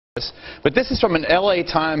But this is from an LA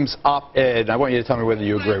Times op-ed, and I want you to tell me whether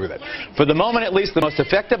you agree with it. For the moment, at least, the most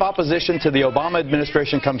effective opposition to the Obama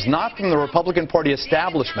administration comes not from the Republican Party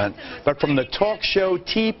establishment, but from the talk show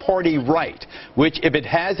Tea Party right, which, if it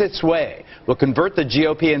has its way, will convert the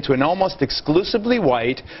GOP into an almost exclusively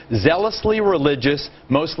white, zealously religious,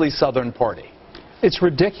 mostly Southern party. It's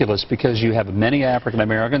ridiculous because you have many African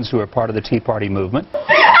Americans who are part of the Tea Party movement.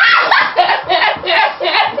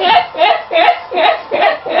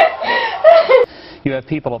 You have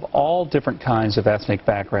people of all different kinds of ethnic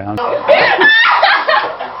backgrounds.